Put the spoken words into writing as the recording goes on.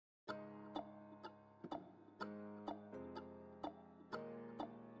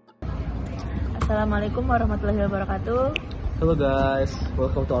Assalamualaikum warahmatullahi wabarakatuh. Hello guys,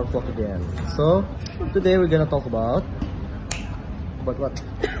 welcome to our vlog again. So today we're gonna talk about what?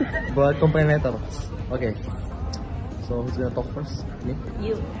 About complaint letter. Okay. So who's gonna talk first? Me?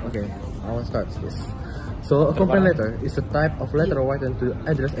 You. Okay, I want to start this. So a complaint letter is a type of letter written to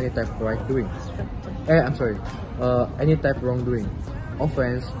address any type of wrongdoing. Any type of wrongdoing,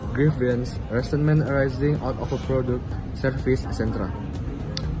 offense, grievance, resentment arising out of a product, service, etc.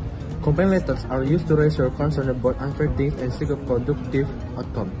 Complaint letters are used to raise your concern about unfair things and seek a productive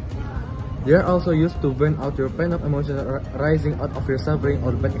outcome. They are also used to vent out your pain of emotions arising out of your suffering or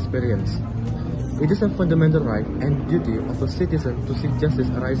bad experience. It is a fundamental right and duty of a citizen to seek justice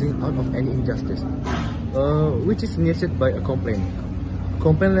arising out of any injustice, which is initiated by a complaint.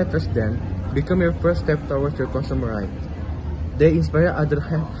 Complaint letters then become your first step towards your consumer right. They inspire other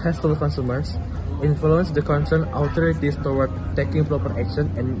hostile consumers, influence the concerned authorities toward taking proper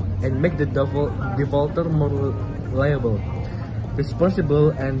action, and make the defaulter more liable, responsible,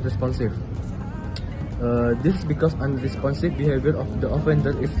 and responsive. This is because unresponsive behavior of the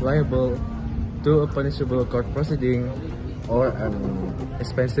offender is liable to a punishable court proceeding or an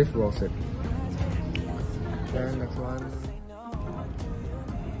expensive lawsuit. Then next one.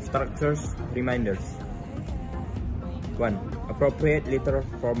 Structures reminders. 1. Appropriate letter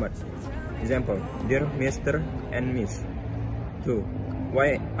format. Example, Dear Mr. and Miss. 2.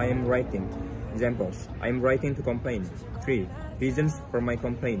 Why I am writing. Examples, I am writing to complain. 3. Reasons for my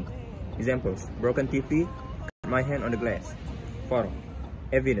complaint. Examples, broken TV, cut my hand on the glass. 4.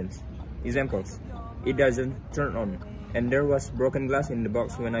 Evidence. Examples, it doesn't turn on, and there was broken glass in the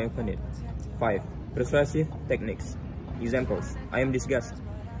box when I opened it. 5. Persuasive techniques. Examples, I am disgusted.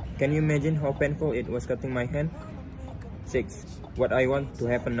 Can you imagine how painful it was cutting my hand? 6. What I want to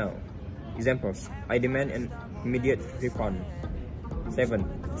happen now. Examples, I demand an immediate refund. 7.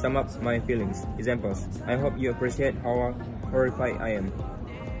 Sum up my feelings. Examples, I hope you appreciate how horrified I am.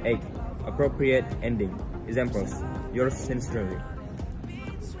 8. Appropriate ending. Examples, yours sincerely.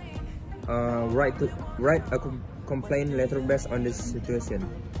 Write a complaint letter based on this situation.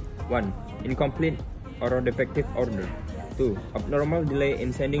 1. Incomplete or defective order. 2. Abnormal delay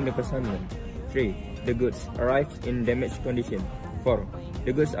in sending the consignment. 3. The goods arrived in damaged condition. 4.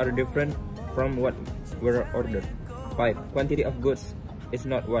 The goods are different from what were ordered. 5. Quantity of goods is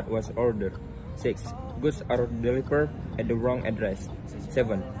not what was ordered. 6. Goods are delivered at the wrong address.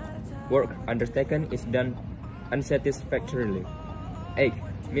 7. Work undertaken is done unsatisfactorily. 8.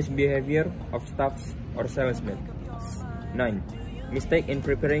 Misbehavior of staffs or salesmen. 9. Mistake in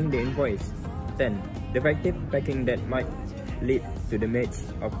preparing the invoice. 10. Defective packing that might lead to damage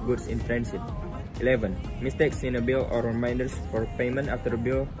of goods in transit. 11. Mistakes in a bill or reminders for payment after a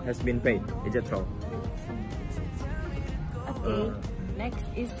bill has been paid, etc. Okay, next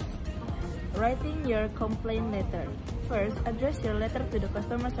is writing your complaint letter. First, address your letter to the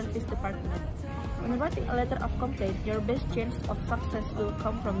customer service department. When writing a letter of complaint, your best chance of success will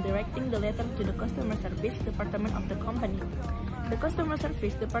come from directing the letter to the customer service department of the company. The customer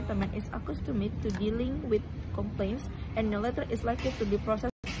service department is accustomed to dealing with complaints, and your letter is likely to be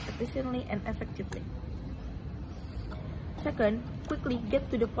processed efficiently and effectively. Second, quickly get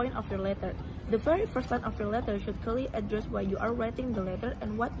to the point of your letter. The very first line of your letter should clearly address why you are writing the letter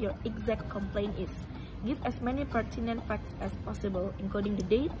and what your exact complaint is. Give as many pertinent facts as possible, including the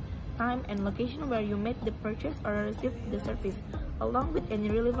date, time, and location where you made the purchase or received the service, along with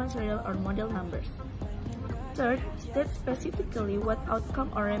any relevant serial or model numbers. Third, state specifically what outcome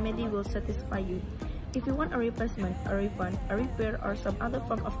or remedy will satisfy you. If you want a replacement, a refund, a repair, or some other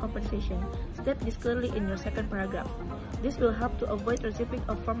form of compensation, state this clearly in your second paragraph. This will help to avoid receiving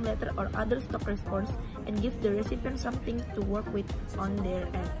a form letter or other stock response and give the recipient something to work with on their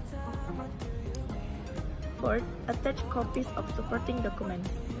end. Fourth, attach copies of supporting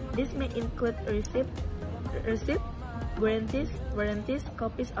documents. This may include receipt, warranties,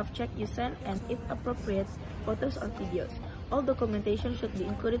 copies of check you sent, and if appropriate, photos or videos. All documentation should be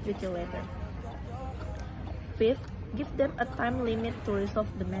included with your letter. Fifth, give them a time limit to resolve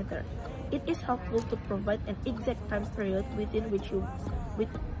the matter. It is helpful to provide an exact time period within which you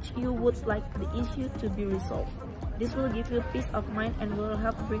would like the issue to be resolved. This will give you peace of mind and will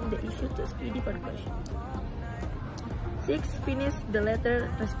help bring the issue to a speedy conclusion. 6. Finish the letter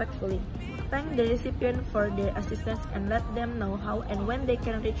respectfully. Thank the recipient for their assistance and let them know how and when they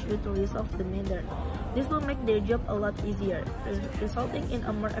can reach you to resolve the matter. This will make their job a lot easier, resulting in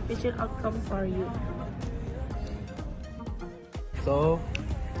a more efficient outcome for you. So,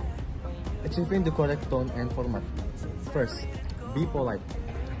 achieving the correct tone and format. First, be polite.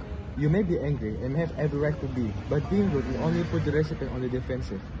 You may be angry and have every right to be, but being rude will only put the recipient on the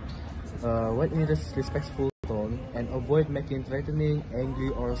defensive. Write in a respectful tone and avoid making threatening, angry,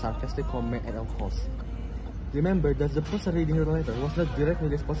 or sarcastic comment at all costs. Remember that the person reading your letter was not directly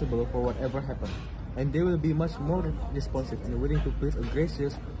responsible for whatever happened, and they will be much more responsive and willing to please a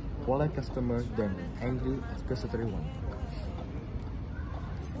gracious, polite customer than an angry, accusatory one.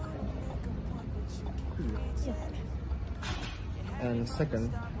 And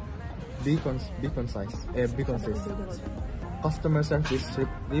second, be concise. Customer service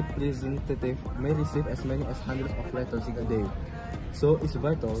representative may receive as many as hundreds of letters in a day, so it's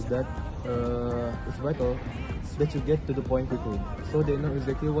vital that you get to the point quickly, so they know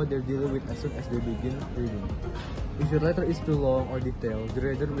exactly what they're dealing with as soon as they begin reading. If your letter is too long or detailed, the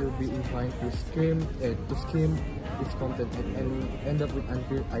reader will be inclined to skim its content and end up with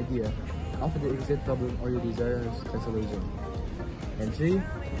unclear idea of the exact problem or your desired resolution. And 3,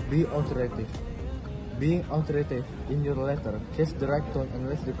 be authoritative. Being authoritative in your letter has the right tone and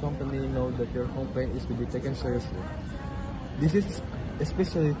lets the company know that your complaint is to be taken seriously. This is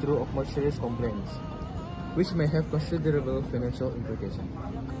especially true of more serious complaints, which may have considerable financial implications.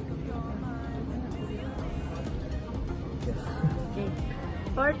 Okay.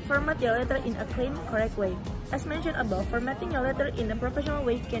 Fourth, format your letter in a clean, correct way. As mentioned above, formatting your letter in a professional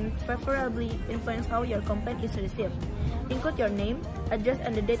way can favorably influence how your complaint is received. Include your name, address,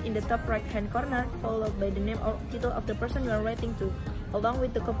 and the date in the top right-hand corner, followed by the name or title of the person you are writing to, along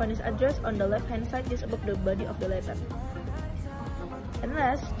with the company's address on the left-hand side just above the body of the letter. And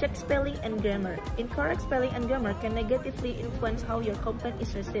last, check spelling and grammar. Incorrect spelling and grammar can negatively influence how your complaint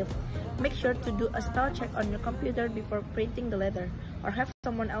is received. Make sure to do a spell check on your computer before printing the letter, or have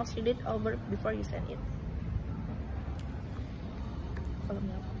someone else read it over before you send it.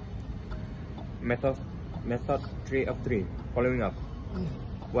 Method 3 of 3. Following up.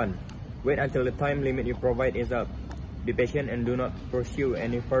 1. Wait until the time limit you provide is up. Be patient and do not pursue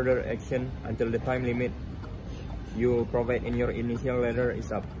any further action until the time limit you provide in your initial letter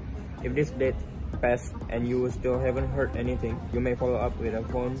is up. If this date passed and you still haven't heard anything, you may follow up with a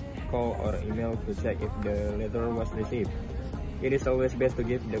phone call or email to check if the letter was received. It is always best to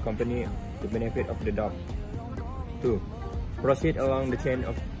give the company the benefit of the doubt. 2. Proceed along the chain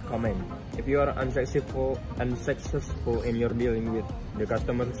of command. If you are unsuccessful in your dealing with the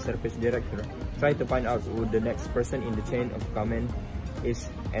customer service director, try to find out who the next person in the chain of command is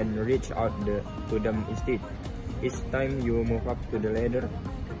and reach out to them instead. Each time you move up to the ladder,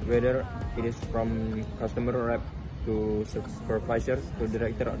 whether it is from customer rep to supervisor to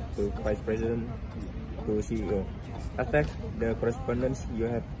director to vice president to CEO, affect the correspondence you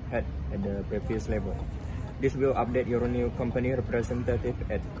have had at the previous level. This will update your new company representative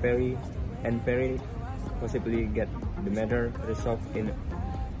at very possibly get the matter resolved in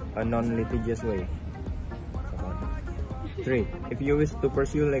a non-litigious way. 3. If you wish to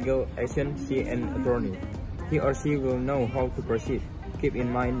pursue legal action, see an attorney. He or she will know how to proceed. Keep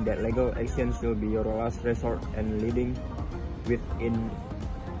in mind that legal action will be your last resort, and leading within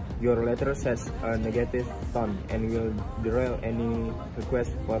your letter sets a negative tone and will derail any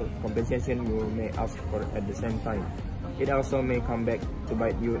request for compensation you may ask for at the same time. It also may come back to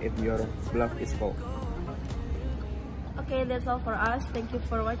bite you if your bluff is called. Okay, that's all for us. Thank you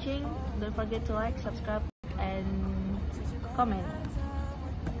for watching. Don't forget to like, subscribe, and comment.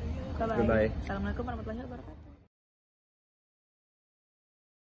 Bye-bye. Goodbye. Assalamualaikum warahmatullahi wabarakatuh.